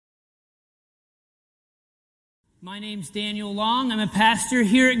My name's Daniel Long. I'm a pastor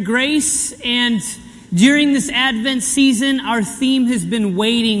here at Grace, and during this Advent season, our theme has been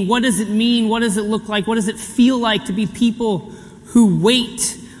waiting. What does it mean? What does it look like? What does it feel like to be people who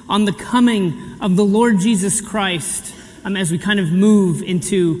wait on the coming of the Lord Jesus Christ as we kind of move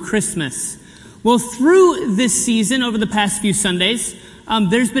into Christmas? Well, through this season, over the past few Sundays,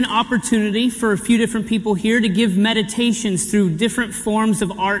 there's been opportunity for a few different people here to give meditations through different forms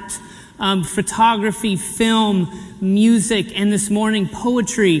of art, photography, film, music, and this morning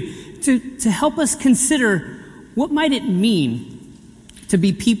poetry to help us consider what might it mean to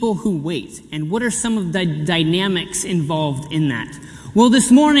be people who wait, and what are some of the dynamics involved in that. Well, this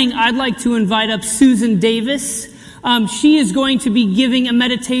morning I'd like to invite up Susan Davis. She is going to be giving a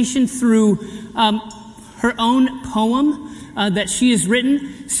meditation through her own poem that she has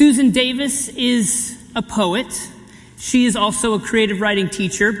written. Susan Davis is a poet. She is also a creative writing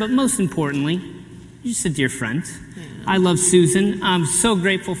teacher, but most importantly, just a dear friend. I love Susan. I'm so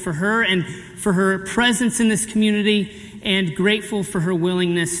grateful for her and for her presence in this community, and grateful for her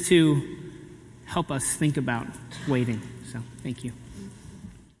willingness to help us think about waiting. So, thank you.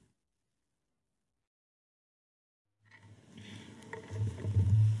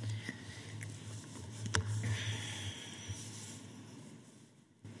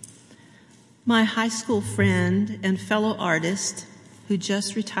 My high school friend and fellow artist, who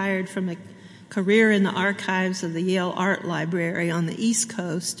just retired from a career in the archives of the Yale Art Library on the East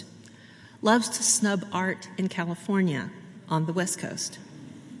Coast, loves to snub art in California on the West Coast,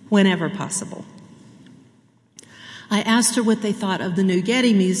 whenever possible. I asked her what they thought of the new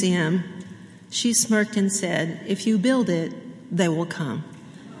Getty Museum. She smirked and said, "If you build it, they will come."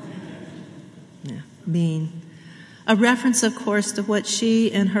 Yeah, mean. A reference, of course, to what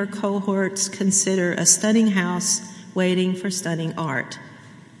she and her cohorts consider a stunning house waiting for stunning art.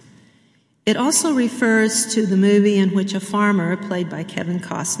 It also refers to the movie in which a farmer, played by Kevin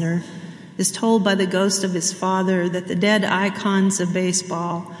Costner, is told by the ghost of his father that the dead icons of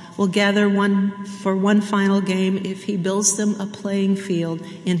baseball will gather for one final game if he builds them a playing field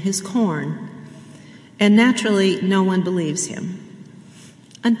in his corn. And naturally, no one believes him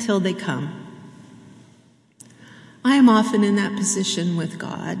until they come. I am often in that position with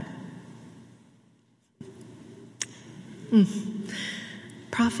God.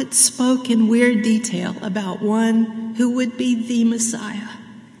 Prophets spoke in weird detail about one who would be the Messiah.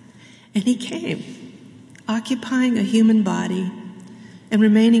 And he came, occupying a human body and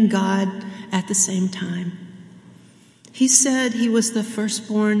remaining God at the same time. He said he was the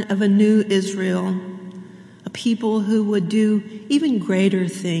firstborn of a new Israel, a people who would do even greater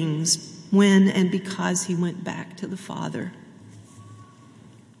things when and because he went back to the Father.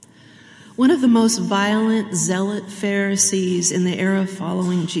 One of the most violent zealot Pharisees in the era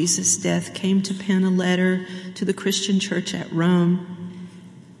following Jesus' death came to pen a letter to the Christian church at Rome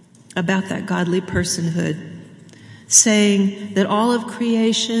about that godly personhood, saying that all of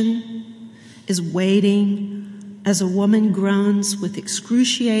creation is waiting as a woman groans with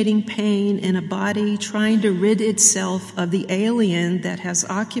excruciating pain in a body trying to rid itself of the alien that has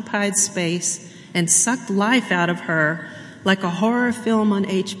occupied space and sucked life out of her like a horror film on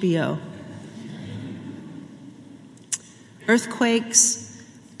HBO. Earthquakes,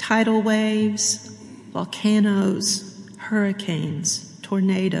 tidal waves, volcanoes, hurricanes,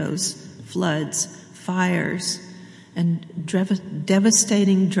 tornadoes, floods, fires, and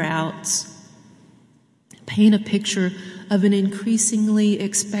devastating droughts paint a picture of an increasingly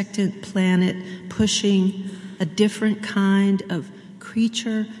expectant planet pushing a different kind of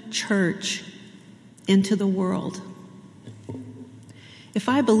creature church into the world. If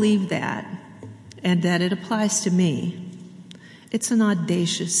I believe that, and that it applies to me, it's an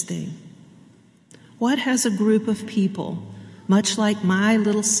audacious thing. What has a group of people, much like my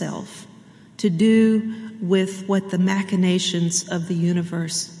little self, to do with what the machinations of the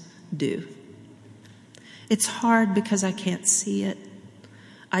universe do? It's hard because I can't see it.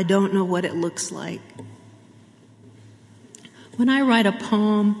 I don't know what it looks like. When I write a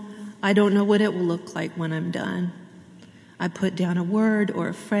poem, I don't know what it will look like when I'm done. I put down a word or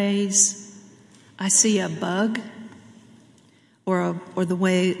a phrase. I see a bug or the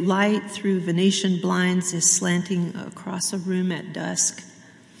way light through Venetian blinds is slanting across a room at dusk.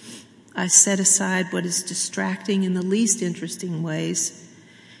 I set aside what is distracting in the least interesting ways,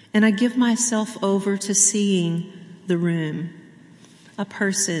 and I give myself over to seeing the room, a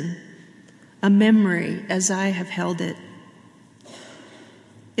person, a memory as I have held it.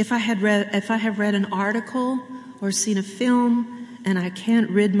 If I have read an article or seen a film and I can't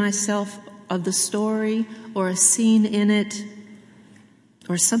rid myself of the story or a scene in it,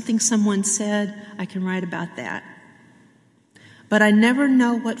 or something someone said, I can write about that. But I never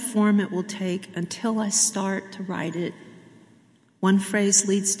know what form it will take until I start to write it. One phrase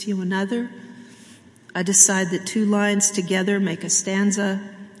leads to another. I decide that 2 lines together make a stanza,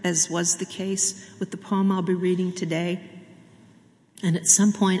 as was the case with the poem I'll be reading today. And at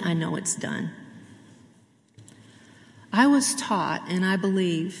some point, I know it's done. I was taught, and I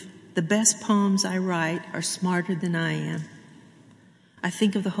believe, the best poems I write are smarter than I am. I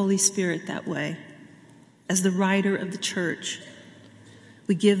think of the Holy Spirit that way, as the writer of the church.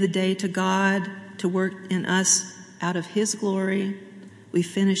 We give the day to God to work in us out of His glory. We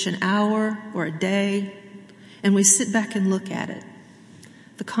finish an hour or a day, and we sit back and look at it,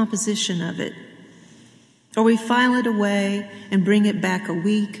 the composition of it. Or we file it away and bring it back a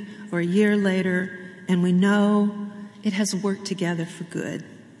week or a year later, and we know it has worked together for good,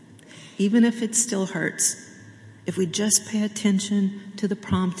 even if it still hurts, if we just pay attention to the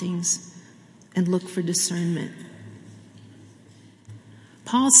promptings and look for discernment.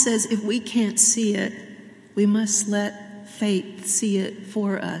 Paul says if we can't see it, we must let faith see it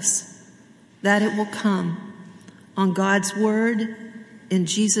for us, that it will come on God's word, in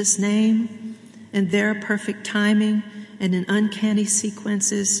Jesus' name, in their perfect timing, and in uncanny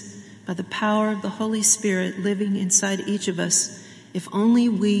sequences, by the power of the Holy Spirit living inside each of us, if only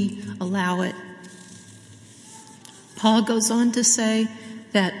we allow it. Paul goes on to say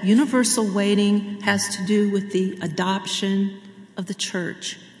that universal waiting has to do with the adoption of the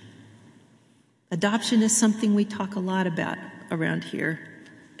church. Adoption is something we talk a lot about around here,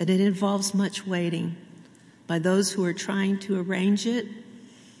 and it involves much waiting by those who are trying to arrange it,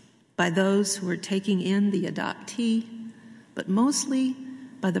 by those who are taking in the adoptee, but mostly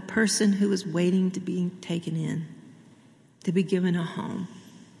by the person who is waiting to be taken in, to be given a home.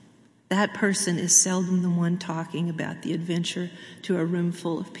 That person is seldom the one talking about the adventure to a room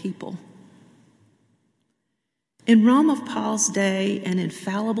full of people. In Rome of Paul's day, an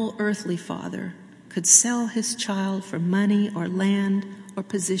infallible earthly father could sell his child for money or land or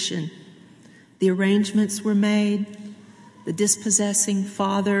position. The arrangements were made. The dispossessing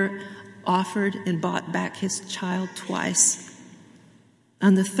father offered and bought back his child twice.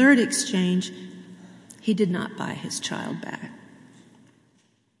 On the third exchange, he did not buy his child back.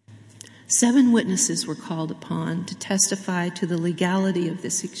 7 witnesses were called upon to testify to the legality of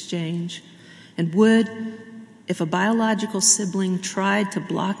this exchange and would, if a biological sibling tried to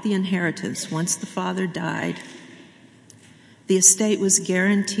block the inheritance once the father died, the estate was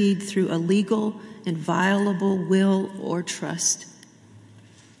guaranteed through a legal, inviolable will or trust.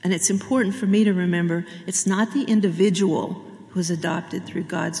 And it's important for me to remember, it's not the individual who is adopted through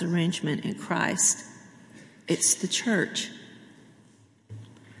God's arrangement in Christ. It's the church.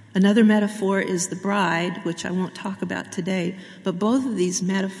 Another metaphor is the bride, which I won't talk about today, but both of these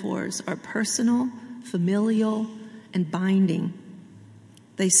metaphors are personal, familial, and binding.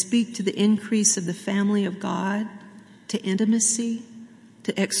 They speak to the increase of the family of God, to intimacy,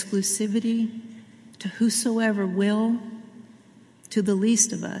 to exclusivity, to whosoever will, to the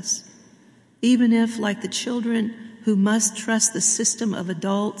least of us. Even if, like the children who must trust the system of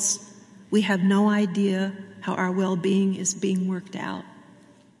adults, we have no idea how our well-being is being worked out.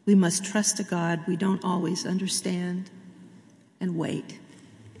 We must trust a God we don't always understand and wait.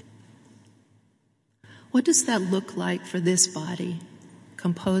 What does that look like for this body,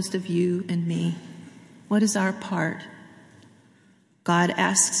 composed of you and me? What is our part? God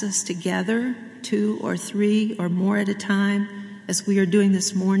asks us to gather 2 or 3 or more at a time, as we are doing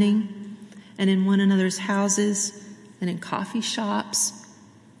this morning, and in one another's houses and in coffee shops,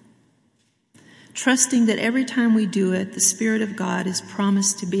 trusting that every time we do it, the Spirit of God is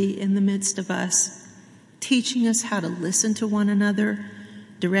promised to be in the midst of us, teaching us how to listen to one another,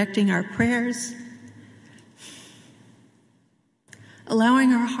 directing our prayers,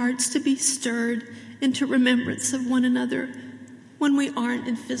 allowing our hearts to be stirred into remembrance of one another when we aren't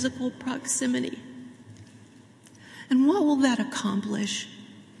in physical proximity. And what will that accomplish?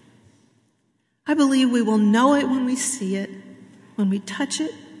 I believe we will know it when we see it, when we touch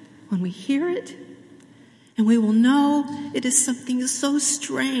it, when we hear it, and we will know it is something so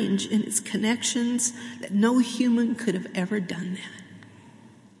strange in its connections that no human could have ever done that.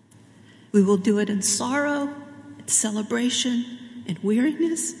 We will do it in sorrow, in celebration, in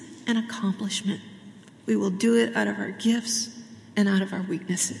weariness, and accomplishment. We will do it out of our gifts and out of our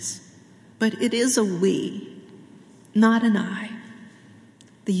weaknesses. But it is a we, not an I.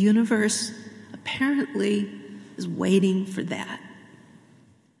 The universe apparently is waiting for that.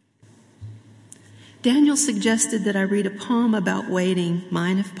 Daniel suggested that I read a poem about waiting,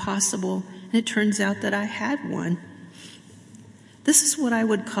 mine if possible, and it turns out that I had one. This is what I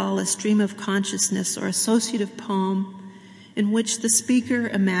would call a stream of consciousness or associative poem in which the speaker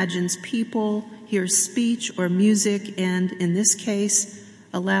imagines people, hears speech or music, and, in this case,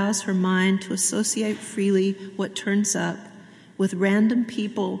 allows her mind to associate freely what turns up with random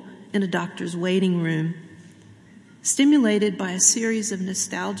people in a doctor's waiting room, stimulated by a series of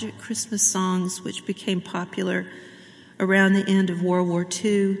nostalgic Christmas songs which became popular around the end of World War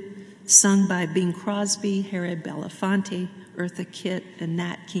II, sung by Bing Crosby, Harry Belafonte, Eartha Kitt, and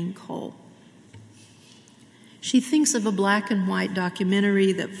Nat King Cole. She thinks of a black and white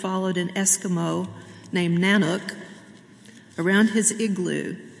documentary that followed an Eskimo named Nanook around his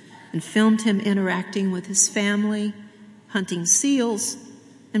igloo and filmed him interacting with his family, hunting seals,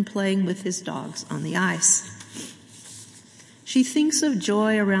 and playing with his dogs on the ice. She thinks of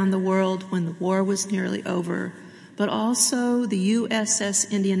joy around the world when the war was nearly over, but also the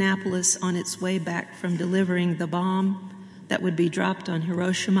USS Indianapolis on its way back from delivering the bomb that would be dropped on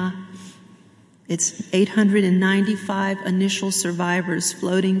Hiroshima, its 895 initial survivors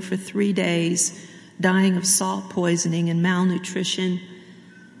floating for 3 days, dying of salt poisoning and malnutrition,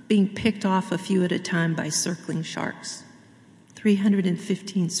 being picked off a few at a time by circling sharks.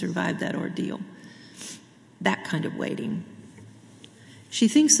 315 survived that ordeal. That kind of waiting. She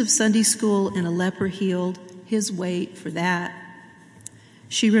thinks of Sunday school and a leper healed, his wait for that.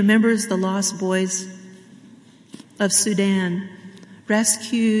 She remembers the lost boys of Sudan,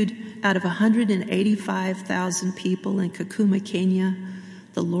 rescued out of 185,000 people in Kakuma, Kenya,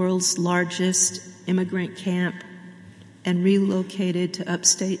 the world's largest immigrant camp, and relocated to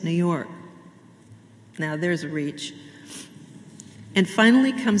upstate New York. Now there's a reach. And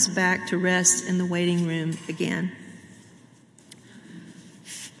finally comes back to rest in the waiting room again.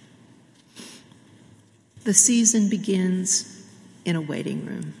 The season begins in a waiting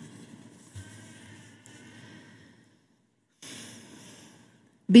room.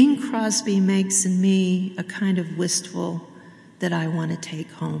 Bing Crosby makes in me a kind of wistful that I want to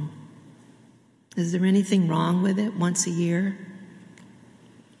take home. Is there anything wrong with it once a year?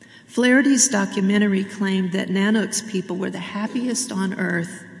 Flaherty's documentary claimed that Nanook's people were the happiest on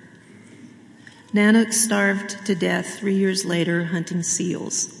earth. Nanook starved to death 3 years later hunting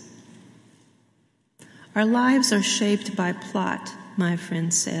seals. Our lives are shaped by plot, my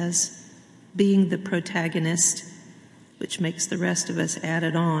friend says, being the protagonist, which makes the rest of us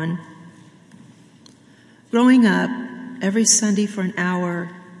added on. Growing up, every Sunday for an hour,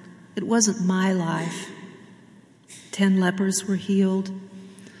 it wasn't my life. 10 lepers were healed.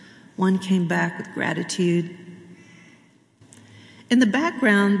 1 came back with gratitude. In the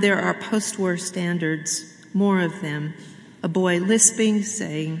background, there are post-war standards, more of them. A boy lisping,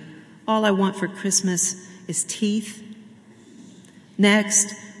 saying, "All I want for Christmas is teeth."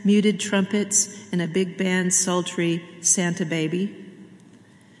 Next, muted trumpets and a big band sultry Santa Baby.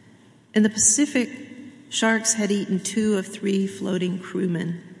 In the Pacific, sharks had eaten 2 of 3 floating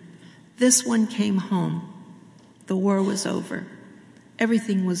crewmen. This one came home. The war was over.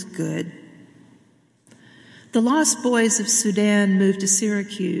 Everything was good. The lost boys of Sudan moved to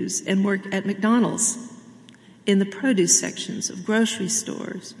Syracuse and worked at McDonald's in the produce sections of grocery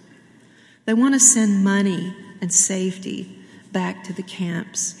stores. They want to send money and safety back to the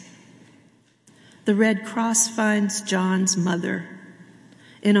camps. The Red Cross finds John's mother.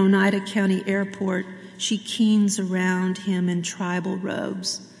 In Oneida County Airport, she keens around him in tribal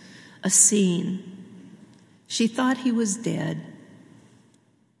robes. A scene. She thought he was dead.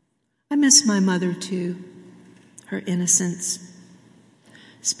 I miss my mother too, her innocence.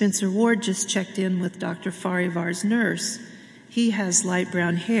 Spencer Ward just checked in with Dr. Farivar's nurse. He has light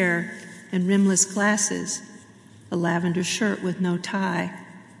brown hair and rimless glasses, a lavender shirt with no tie.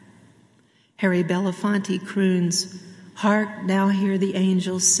 Harry Belafonte croons, "Hark, now hear the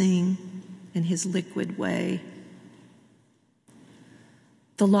angels sing," in his liquid way.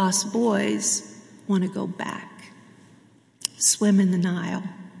 The lost boys want to go back, swim in the Nile,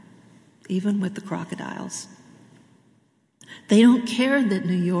 even with the crocodiles. They don't care that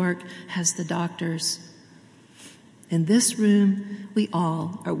New York has the doctors. In this room, we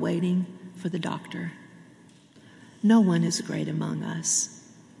all are waiting for the doctor. No one is great among us.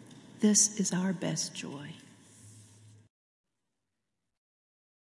 This is our best joy.